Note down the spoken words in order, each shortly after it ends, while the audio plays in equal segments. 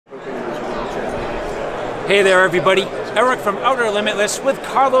Hey there everybody, Eric from Outer Limitless with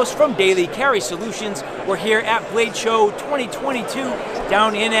Carlos from Daily Carry Solutions. We're here at Blade Show 2022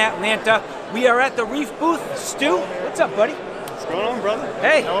 down in Atlanta. We are at the Reiff booth. Stu, what's up buddy? What's going on, brother?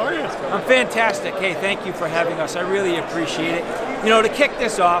 Hey. How are you? I'm fantastic. Hey, thank you for having us. I really appreciate it. You know, to kick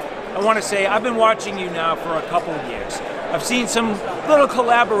this off, I want to say I've been watching you now for a couple of years. I've seen some little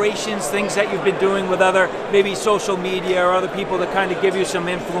collaborations, things that you've been doing with other, maybe social media or other people that kind of give you some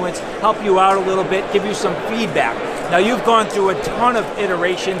influence, help you out a little bit, give you some feedback. Now you've gone through a ton of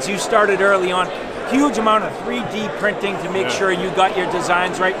iterations. You started early on, huge amount of 3D printing to make sure you got your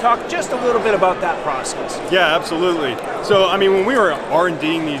designs right. Talk just a little bit about that process. Yeah, absolutely. So, I mean, when we were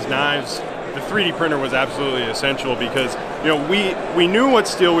R&Ding these knives, the 3D printer was absolutely essential because, you know, we knew what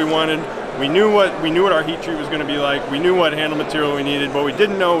steel we wanted. We knew what our heat treat was going to be like. We knew what handle material we needed. What we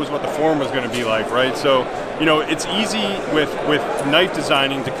didn't know was what the form was going to be like, right? So, you know, it's easy with knife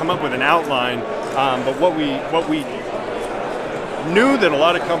designing to come up with an outline, but what we knew that a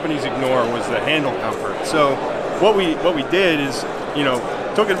lot of companies ignore was the handle comfort. So, what we did is, you know,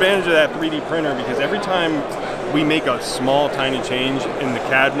 took advantage of that 3D printer because every time we make a small, tiny change in the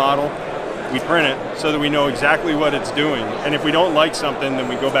CAD model, we print it so that we know exactly what it's doing. And if we don't like something, then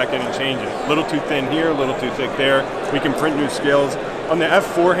we go back in and change it. A little too thin here, a little too thick there. We can print new scales. On the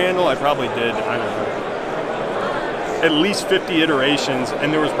F4 handle, I probably did, I don't know, at least 50 iterations,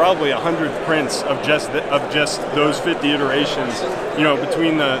 and there was probably 100 prints of just those 50 iterations. You know,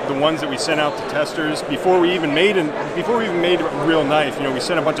 between the ones that we sent out to testers before we even made a real knife. You know, we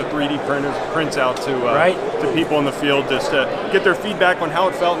sent a bunch of 3D prints out to people in the field just to get their feedback on how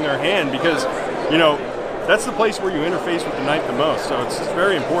it felt in their hand, because, you know, that's the place where you interface with the knife the most. So it's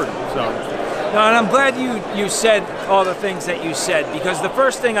very important. So. No, and I'm glad you said all the things that you said, because the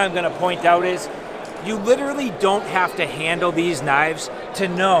first thing I'm going to point out is you literally don't have to handle these knives to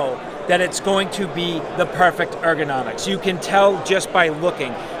know that it's going to be the perfect ergonomics. You can tell just by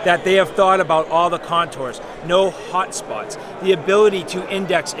looking that they have thought about all the contours, no hot spots, the ability to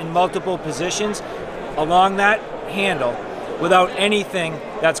index in multiple positions along that handle without anything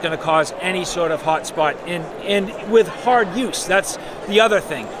that's going to cause any sort of hot spot, and with hard use. That's the other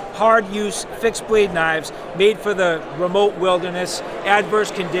thing. Hard use, fixed blade knives made for the remote wilderness, adverse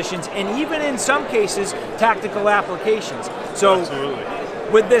conditions, and even in some cases, tactical applications. So absolutely.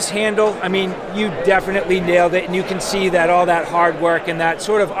 With this handle, I mean, you definitely nailed it, and you can see that all that hard work and that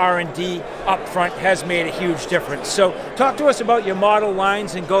sort of R&D up front has made a huge difference. So talk to us about your model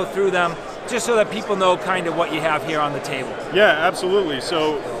lines and go through them, just so that people know kind of what you have here on the table. Yeah, absolutely.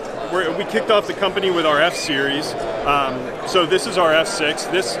 So we kicked off the company with our F series. So this is our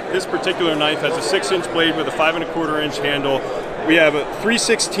F6. This particular knife has a 6-inch blade with a 5 1/4 inch handle. We have a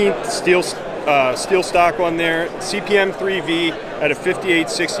 3/16 steel stock on there, CPM 3V at a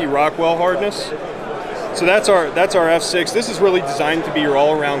 5860 Rockwell hardness. So that's our F6. This is really designed to be your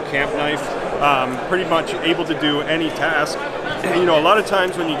all-around camp knife, pretty much able to do any task. You know, a lot of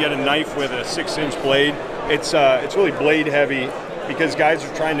times when you get a knife with a 6-inch blade, it's really blade heavy because guys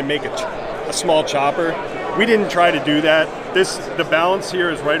are trying to make a small chopper. We didn't try to do that. The balance here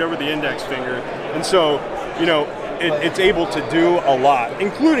is right over the index finger, and so, you know, it's able to do a lot,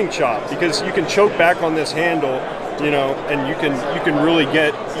 including chop, because you can choke back on this handle, you know, and you can really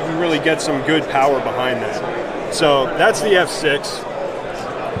get some good power behind that. So that's the F6.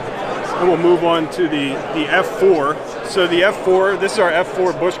 And we'll move on to the F4. So the F4, this is our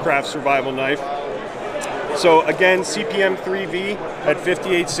F4 bushcraft survival knife. So again, CPM 3V at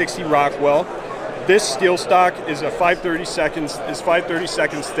 5860 Rockwell. This steel stock is 530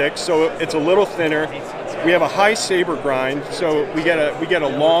 seconds thick, so it's a little thinner. We have a high saber grind, so we get a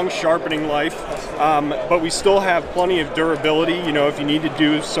long sharpening life, but we still have plenty of durability. You know, if you need to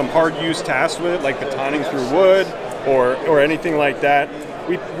do some hard use tasks with it, like batoning through wood or anything like that.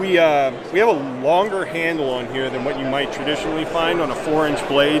 We have a longer handle on here than what you might traditionally find on a 4-inch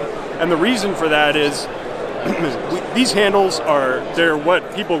blade, and the reason for that is these handles they're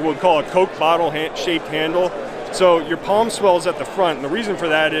what people would call a Coke bottle shaped handle. So your palm swells at the front, and the reason for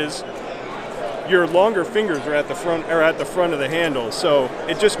that is your longer fingers are at the front of the handle. So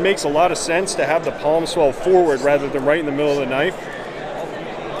it just makes a lot of sense to have the palm swell forward rather than right in the middle of the knife.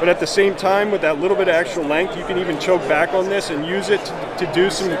 But at the same time, with that little bit of extra length, you can even choke back on this and use it to do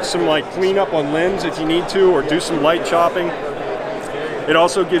some like cleanup on limbs if you need to, or do some light chopping. It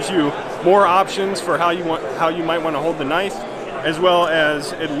also gives you more options for how you might want to hold the knife, as well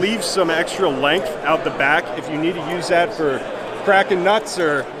as it leaves some extra length out the back if you need to use that for cracking nuts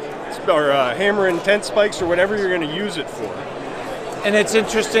or hammering tent spikes or whatever you're going to use it for. And it's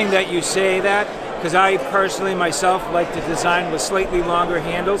interesting that you say that, because I personally myself like to design with slightly longer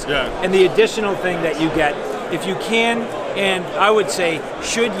handles. Yeah. And the additional thing that you get, if you can, and I would say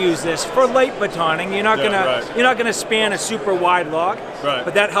should use this for light batoning. You're not gonna span a super wide log, right.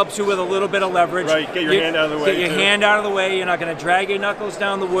 but that helps you with a little bit of leverage. Right, get your hand out of the way. Get your hand out of the way. You're not gonna drag your knuckles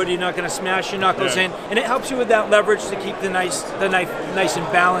down the wood. You're not gonna smash your knuckles in, and it helps you with that leverage to keep the knife nice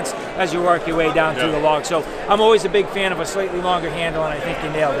and balanced as you work your way down through the log. So I'm always a big fan of a slightly longer handle, and I think you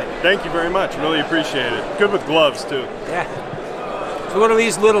nailed it. Thank you very much. Really appreciate it. Good with gloves too. Yeah. So what are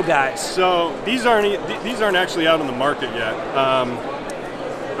these little guys? So these aren't actually out on the market yet.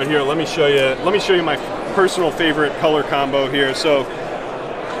 But here, let me show you. Let me show you my personal favorite color combo here. So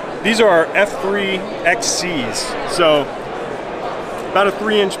these are our F3 XCs. So about a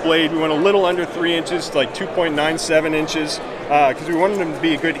 3-inch blade. We went a little under 3 inches, to like 2.97 inches, because we wanted them to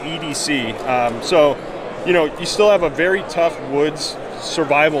be a good EDC. So you know, you still have a very tough woods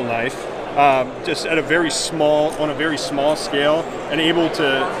survival knife. Just at a very small, on a very small scale, and able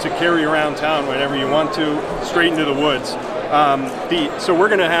to carry around town whenever you want to, straight into the woods. So we're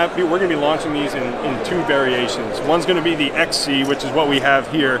gonna be launching these in 2 variations. One's gonna be the XC, which is what we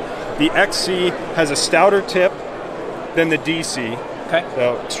have here. The XC has a stouter tip than the DC. Okay.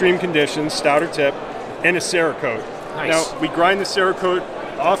 So extreme conditions, stouter tip, and a Cerakote. Nice. Now we grind the Cerakote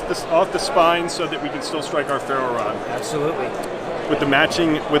off the spine so that we can still strike our ferro rod. Absolutely. With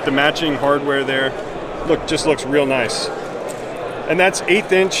the matching hardware there, just looks real nice. And that's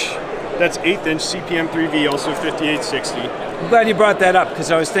 1/8 inch. That's 1/8 inch CPM 3V, also 5860. I'm glad you brought that up, because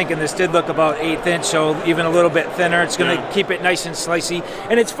I was thinking this did look about 1/8 inch, so even a little bit thinner. It's going to keep it nice and slicey.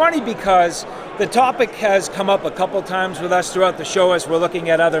 And it's funny because the topic has come up a couple times with us throughout the show as we're looking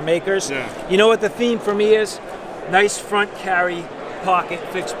at other makers. Yeah. You know what the theme for me is? Nice front carry pocket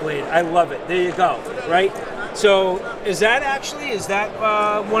fixed blade. I love it. There you go. Right. So is that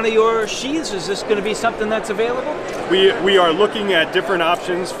one of your sheaths? Is this going to be something that's available? We are looking at different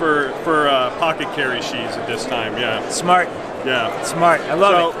options for pocket carry sheaths at this time. Yeah. Smart. Yeah. Smart. I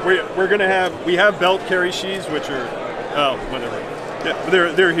love it. So we're gonna have belt carry sheaths, which are whatever.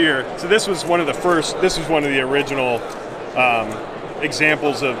 Yeah, they're here. So this was one of the first. This was one of the original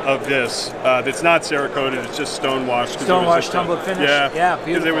examples of this. That's not Cerakoted. It's just stonewashed. Stonewashed tumbled finish. Yeah. Yeah.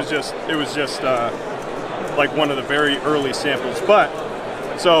 Beautiful. It was just. Like one of the very early samples. But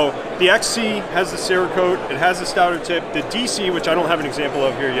so the XC has the Cerakote, it has the stouter tip. The DC, which I don't have an example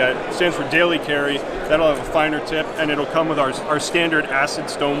of here yet, stands for daily carry. That'll have a finer tip, and it'll come with our standard acid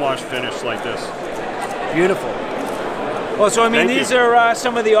stonewash finish like this. Beautiful. Well, so I mean, these are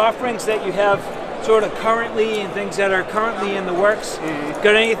some of the offerings that you have sort of currently, and things that are currently in the works. Mm-hmm.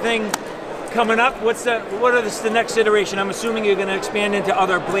 Got anything coming up? What is the next iteration? I'm assuming you're going to expand into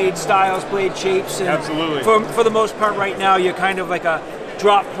other blade styles, blade shapes. And absolutely. For the most part, right now, you're kind of like a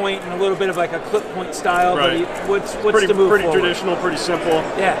drop point and a little bit of like a clip point style. Right. But what's pretty, the move pretty forward? Traditional, pretty simple.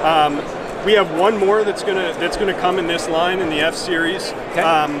 Yeah. We have one more that's gonna come in this line in the F series. Okay.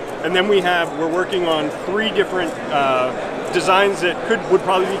 And then we're working on 3 different designs that would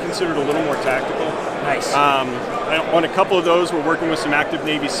probably be considered a little more tactical. Nice. On a couple of those, we're working with some active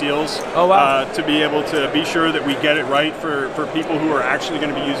Navy SEALs. Oh, wow. To be able to be sure that we get it right for people who are actually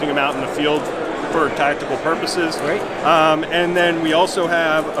going to be using them out in the field for tactical purposes. Great. And then we also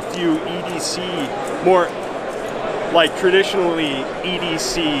have a few EDC, more like traditionally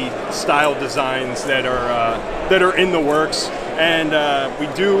EDC style designs that are in the works, and we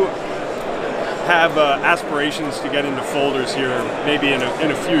do have aspirations to get into folders here maybe in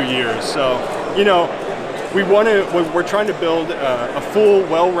a few years. So, you know, we're trying to build a full,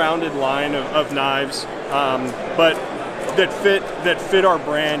 well-rounded line of knives, but that fit our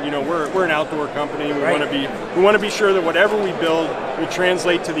brand. You know, we're an outdoor company. We want to be sure that whatever we build will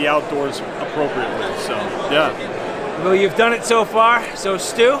translate to the outdoors appropriately. So, yeah. Well, you've done it so far. So,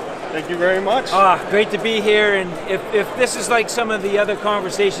 Stu, thank you very much. Great to be here. And if this is like some of the other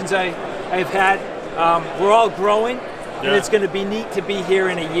conversations I've had, we're all growing. And it's going to be neat to be here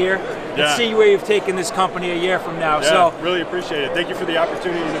in a year and see where you've taken this company a year from now. Yeah, so really appreciate it. Thank you for the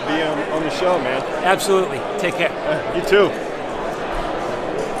opportunity to be on the show, man. Absolutely. Take care. You too.